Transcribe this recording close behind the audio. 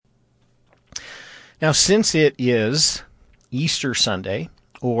Now, since it is Easter Sunday,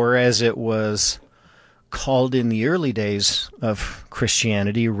 or as it was called in the early days of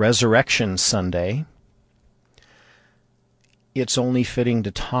Christianity, Resurrection Sunday, it's only fitting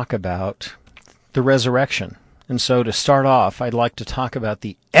to talk about the resurrection. And so to start off, I'd like to talk about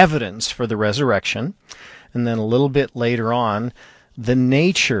the evidence for the resurrection, and then a little bit later on, the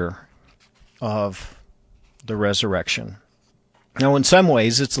nature of the resurrection. Now, in some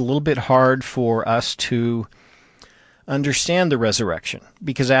ways, it's a little bit hard for us to understand the resurrection,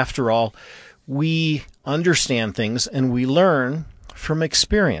 because after all, we understand things and we learn from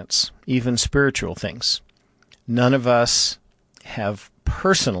experience, even spiritual things. None of us have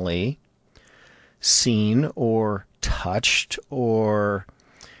personally seen or touched or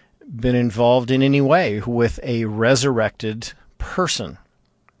been involved in any way with a resurrected person.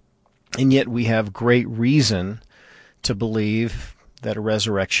 And yet we have great reason to believe that a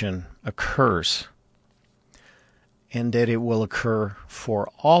resurrection occurs and that it will occur for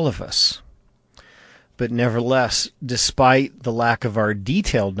all of us. But nevertheless, despite the lack of our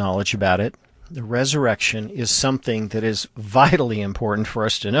detailed knowledge about it, the resurrection is something that is vitally important for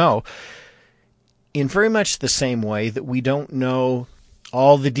us to know, in very much the same way that we don't know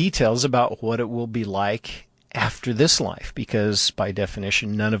all the details about what it will be like after this life, because by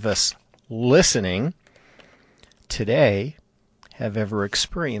definition, none of us listening today have ever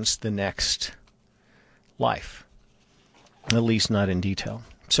experienced the next life, at least not in detail.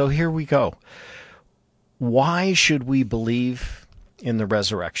 So here we go. Why should we believe in the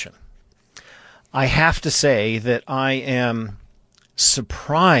resurrection? I have to say that I am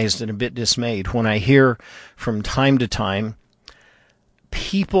surprised and a bit dismayed when I hear from time to time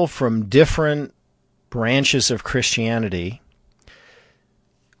people from different branches of Christianity,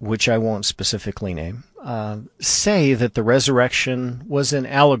 which I won't specifically name, say that the resurrection was an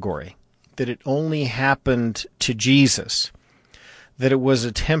allegory, that it only happened to Jesus, that it was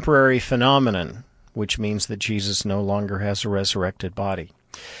a temporary phenomenon, which means that Jesus no longer has a resurrected body,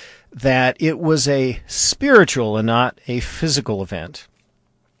 that it was a spiritual and not a physical event,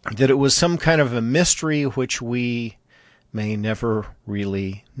 that it was some kind of a mystery which we may never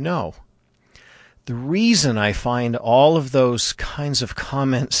really know. The reason I find all of those kinds of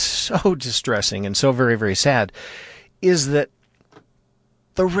comments so distressing and so very, very sad is that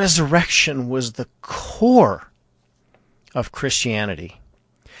the resurrection was the core of Christianity.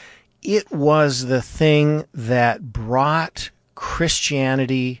 It was the thing that brought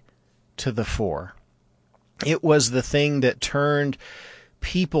Christianity to the fore. It was the thing that turned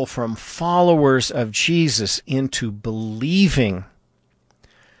people from followers of Jesus into believing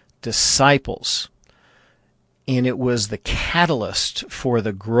disciples. And it was the catalyst for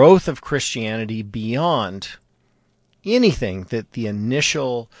the growth of Christianity beyond anything that the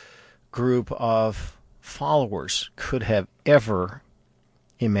initial group of followers could have ever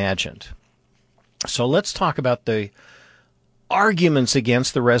imagined. So let's talk about the arguments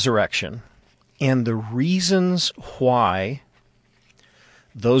against the resurrection and the reasons why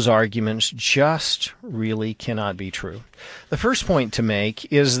those arguments just really cannot be true. The first point to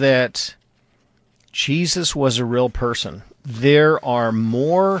make is that Jesus was a real person. There are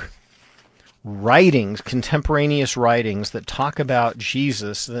more writings, contemporaneous writings, that talk about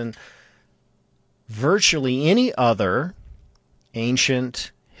Jesus than virtually any other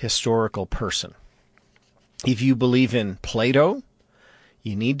ancient historical person. If you believe in Plato,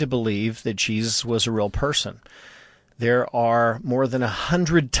 you need to believe that Jesus was a real person. There are more than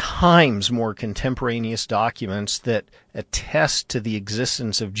 100 times more contemporaneous documents that attest to the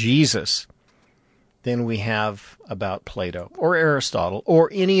existence of Jesus than we have about Plato or Aristotle or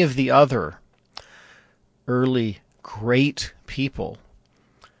any of the other early great people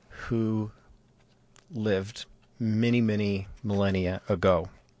who lived many, many millennia ago.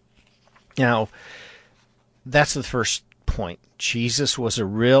 Now, that's the first point. Jesus was a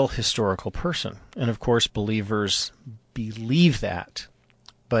real historical person. And of course, believers believe that,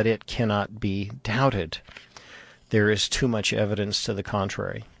 but it cannot be doubted. There is too much evidence to the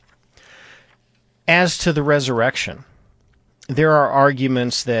contrary. As to the resurrection, there are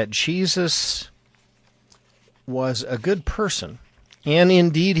arguments that Jesus was a good person, and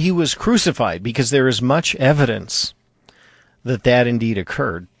indeed he was crucified, because there is much evidence that that indeed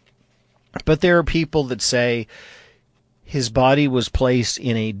occurred. But there are people that say his body was placed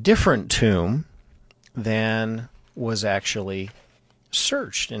in a different tomb than was actually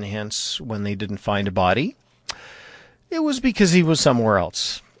searched, and hence when they didn't find a body, it was because he was somewhere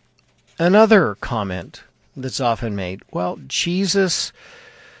else. Another comment that's often made, well, Jesus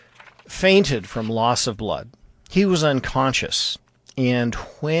fainted from loss of blood. He was unconscious, and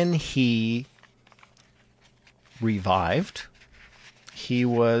when he revived, he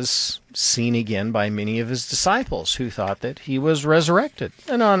was seen again by many of his disciples who thought that he was resurrected.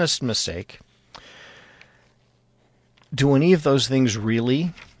 An honest mistake. Do any of those things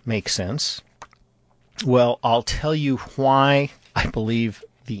really make sense? Well, I'll tell you why I believe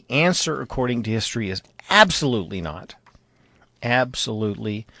the answer, according to history, is absolutely not.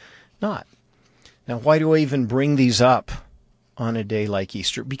 Absolutely not. Now, why do I even bring these up on a day like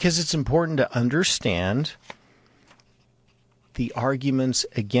Easter? Because it's important to understand the arguments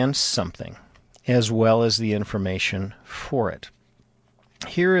against something as well as the information for it.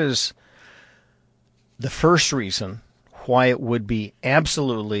 Here is the first reason why it would be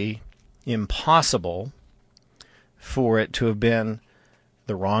absolutely impossible for it to have been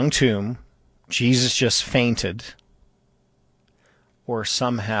the wrong tomb, Jesus just fainted, or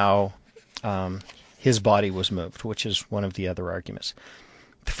somehow his body was moved, which is one of the other arguments.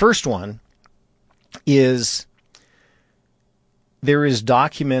 The first one is there is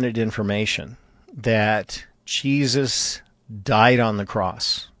documented information that Jesus died on the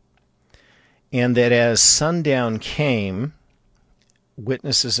cross, and that as sundown came,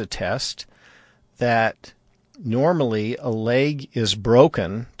 witnesses attest that normally a leg is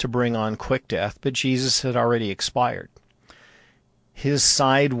broken to bring on quick death, but Jesus had already expired. His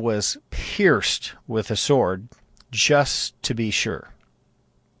side was pierced with a sword, just to be sure.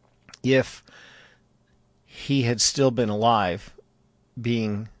 If he had still been alive,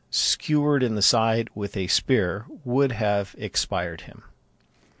 being skewered in the side with a spear would have expired him.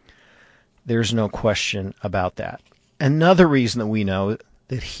 There's no question about that. Another reason that we know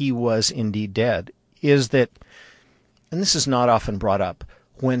that he was indeed dead is that, and this is not often brought up,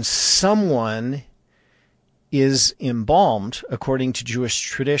 when someone is embalmed, according to Jewish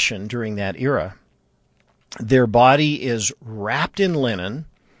tradition during that era, their body is wrapped in linen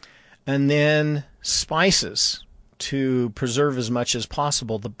and then spices, to preserve as much as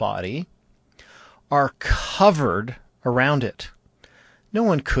possible the body, are covered around it. No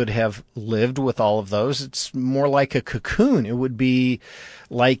one could have lived with all of those. It's more like a cocoon. It would be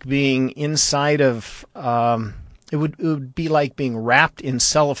like being inside of, it would be like being wrapped in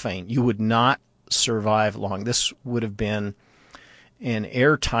cellophane. You would not survive long. This would have been an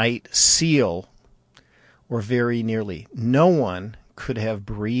airtight seal, or very nearly. No one could have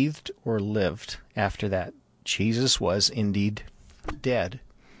breathed or lived after that. Jesus was indeed dead.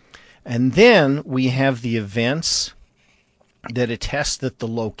 And then we have the events that attest that the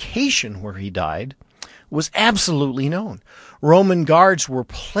location where he died was absolutely known. Roman guards were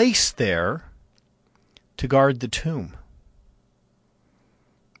placed there to guard the tomb.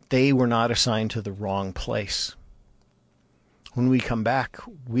 They were not assigned to the wrong place. When we come back,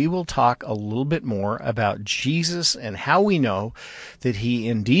 we will talk a little bit more about Jesus and how we know that he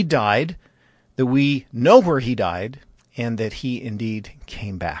indeed died, that we know where he died, and that he indeed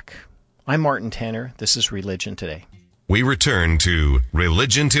came back. I'm Martin Tanner. This is Religion Today. We return to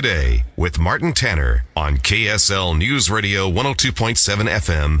Religion Today with Martin Tanner on KSL News Radio 102.7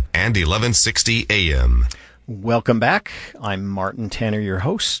 FM and 1160 AM. Welcome back. I'm Martin Tanner, your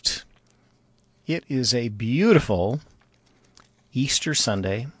host. It is a beautiful Easter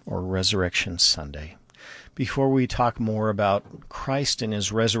Sunday, or Resurrection Sunday. Before we talk more about Christ and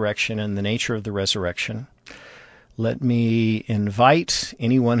his resurrection and the nature of the resurrection, let me invite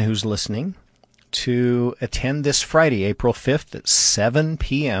anyone who's listening to attend this Friday, April 5th at 7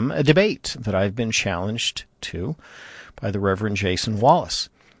 p.m., a debate that I've been challenged to by the Reverend Jason Wallace.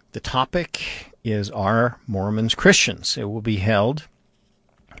 The topic is, Are Mormons Christians? It will be held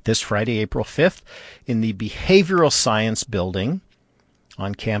this Friday, April 5th, in the Behavioral Science Building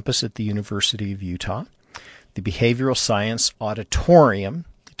on campus at the University of Utah. The Behavioral Science Auditorium,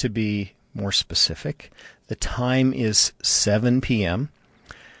 to be more specific. The time is 7 p.m.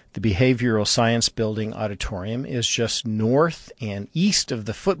 The Behavioral Science Building Auditorium is just north and east of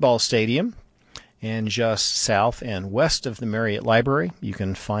the football stadium and just south and west of the Marriott Library. You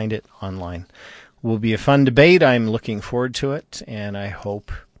can find it online. Will be a fun debate. I'm looking forward to it, and I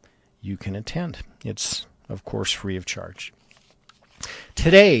hope you can attend. It's, of course, free of charge.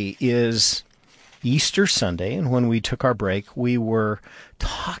 Today is Easter Sunday, and when we took our break, we were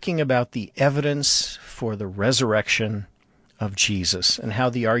talking about the evidence for the resurrection of Jesus and how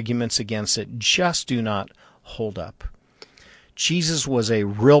the arguments against it just do not hold up. Jesus was a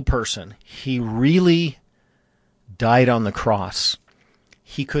real person. He really died on the cross.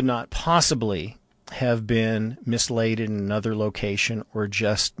 He could not possibly have been mislaid in another location or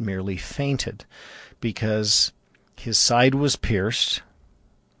just merely fainted, because his side was pierced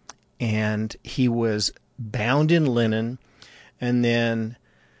and he was bound in linen, and then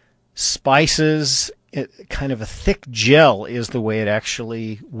spices kind of a thick gel is the way it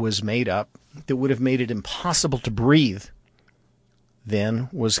actually was made up, that would have made it impossible to breathe, then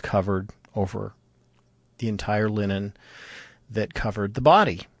was covered over the entire linen that covered the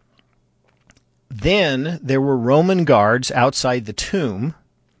body. Then there were Roman guards outside the tomb,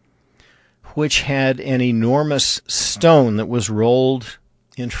 which had an enormous stone that was rolled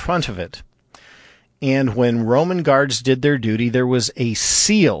in front of it. And when Roman guards did their duty, there was a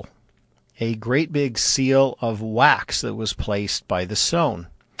seal, a great big seal of wax that was placed by the stone,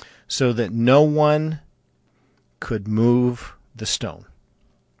 so that no one could move the stone.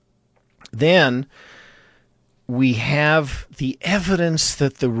 Then we have the evidence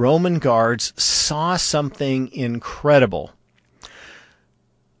that the Roman guards saw something incredible.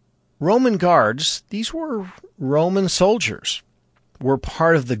 Roman guards, these were Roman soldiers, were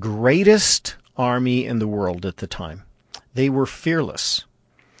part of the greatest army in the world at the time. They were fearless.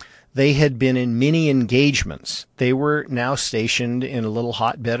 They had been in many engagements. They were now stationed in a little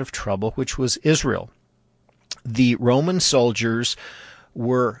hotbed of trouble, which was Israel. The Roman soldiers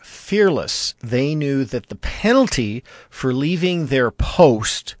were fearless. They knew that the penalty for leaving their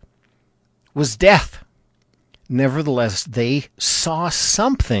post was death. Nevertheless, they saw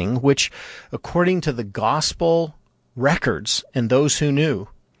something which, according to the gospel records and those who knew,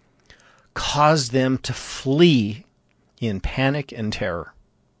 caused them to flee in panic and terror.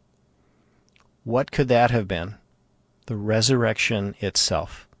 What could that have been? The resurrection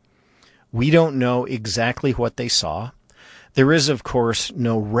itself. We don't know exactly what they saw. There is, of course,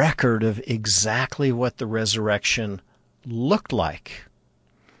 no record of exactly what the resurrection looked like.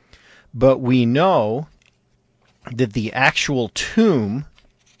 But we know that the actual tomb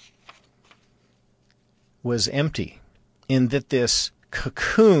was empty, and that this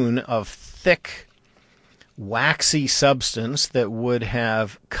cocoon of thick, waxy substance that would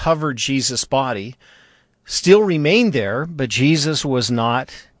have covered Jesus' body still remained there, but Jesus was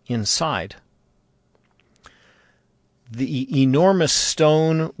not inside. The enormous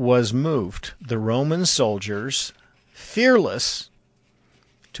stone was moved. The Roman soldiers, fearless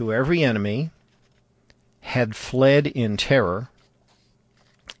to every enemy, had fled in terror,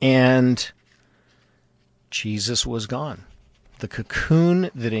 and Jesus was gone. The cocoon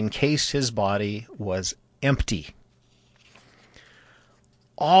that encased his body was empty.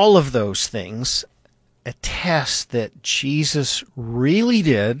 All of those things attest that Jesus really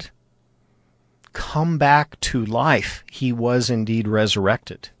did come back to life. He was indeed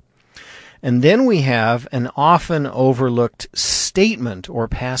resurrected. And then we have an often overlooked statement or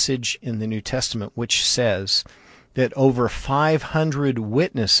passage in the New Testament which says that over 500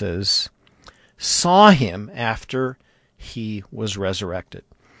 witnesses saw him after he was resurrected.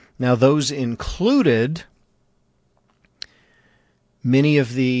 Now, those included many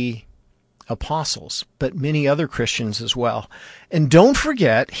of the apostles, but many other Christians as well. And don't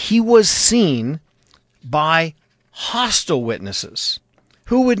forget, he was seen by hostile witnesses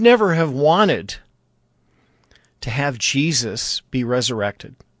who would never have wanted to have Jesus be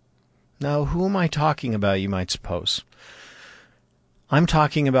resurrected. Now, who am I talking about, you might suppose? I'm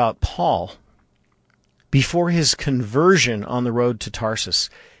talking about Paul. Before his conversion on the road to Tarsus,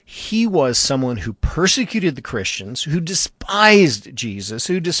 he was someone who persecuted the Christians, who despised Jesus,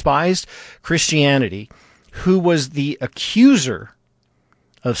 who despised Christianity, who was the accuser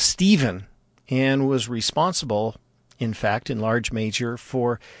of Stephen and was responsible, in fact, in large measure,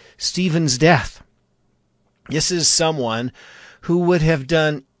 for Stephen's death. This is someone who would have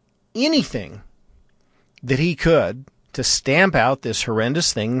done anything that he could to stamp out this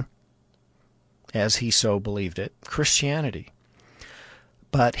horrendous thing, as he so believed it, Christianity.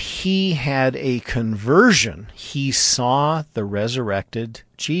 But he had a conversion. He saw the resurrected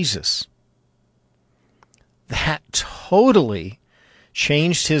Jesus. That totally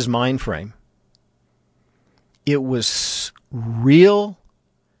changed his mind frame. It was real.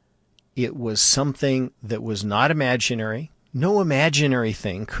 It was something that was not imaginary. No imaginary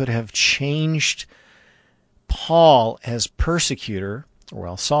thing could have changed Paul as persecutor,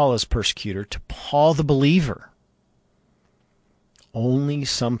 or Saul as persecutor, to Paul the believer. Only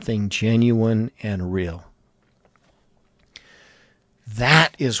something genuine and real.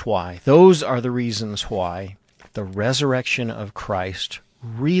 That is why, those are the reasons why the resurrection of Christ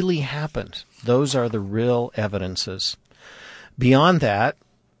really happened. Those are the real evidences. Beyond that,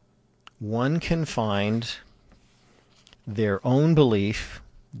 one can find their own belief,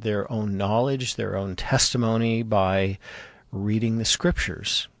 their own knowledge, their own testimony by reading the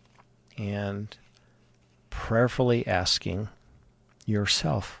Scriptures and prayerfully asking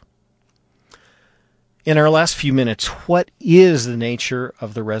yourself. In our last few minutes, what is the nature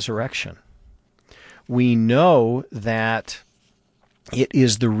of the resurrection? We know that it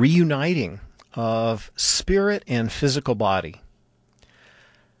is the reuniting of spirit and physical body.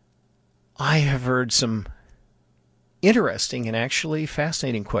 I have heard some interesting and actually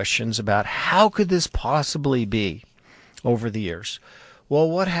fascinating questions about how could this possibly be over the years. Well,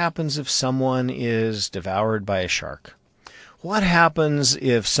 what happens if someone is devoured by a shark? What happens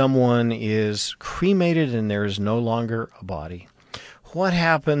if someone is cremated and there is no longer a body? What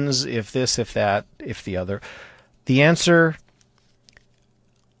happens if this, if that, if the other? The answer,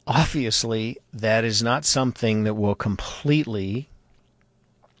 obviously, that is not something that will completely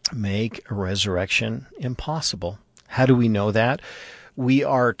make a resurrection impossible. How do we know that? We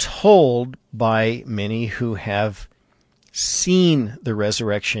are told by many who have seen the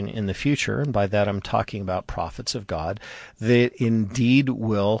resurrection in the future, and by that I'm talking about prophets of God, that it indeed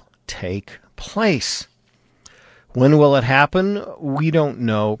will take place. When will it happen? We don't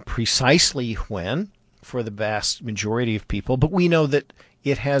know precisely when for the vast majority of people, but we know that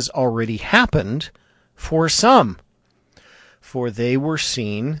it has already happened for some. For they were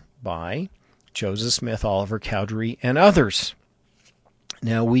seen by Joseph Smith, Oliver Cowdery, and others.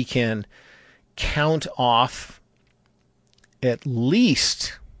 Now we can count off at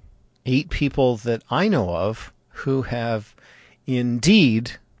least 8 people that I know of who have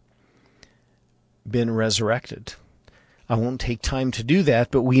indeed been resurrected. I won't take time to do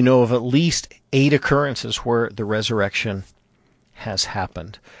that, but we know of at least 8 occurrences where the resurrection has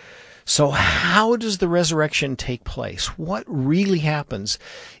happened. So how does the resurrection take place? What really happens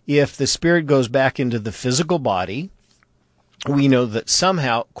if the spirit goes back into the physical body? We know that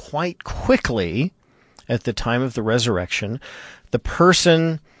somehow, quite quickly, at the time of the resurrection, the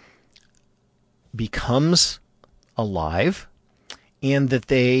person becomes alive and that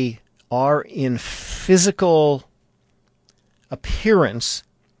they are in physical appearance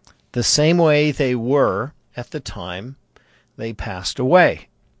the same way they were at the time they passed away,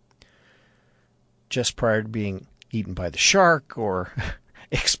 just prior to being eaten by the shark or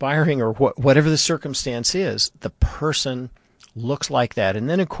expiring or whatever the circumstance is. The person looks like that. And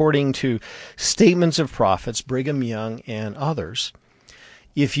then according to statements of prophets, Brigham Young and others,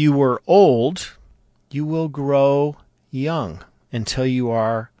 if you were old, you will grow young until you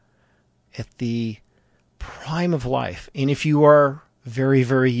are at the prime of life. And if you are very,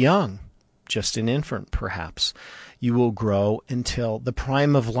 very young, just an infant perhaps, you will grow until the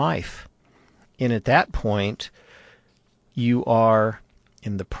prime of life. And at that point, you are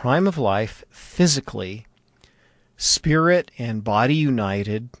in the prime of life physically, spirit and body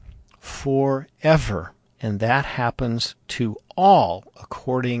united forever. And that happens to all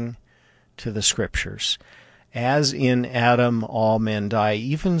according to the Scriptures. As in Adam all men die,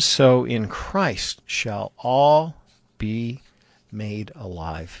 even so in Christ shall all be made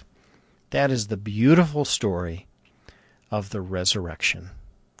alive. That is the beautiful story of the resurrection.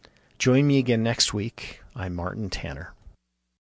 Join me again next week. I'm Martin Tanner.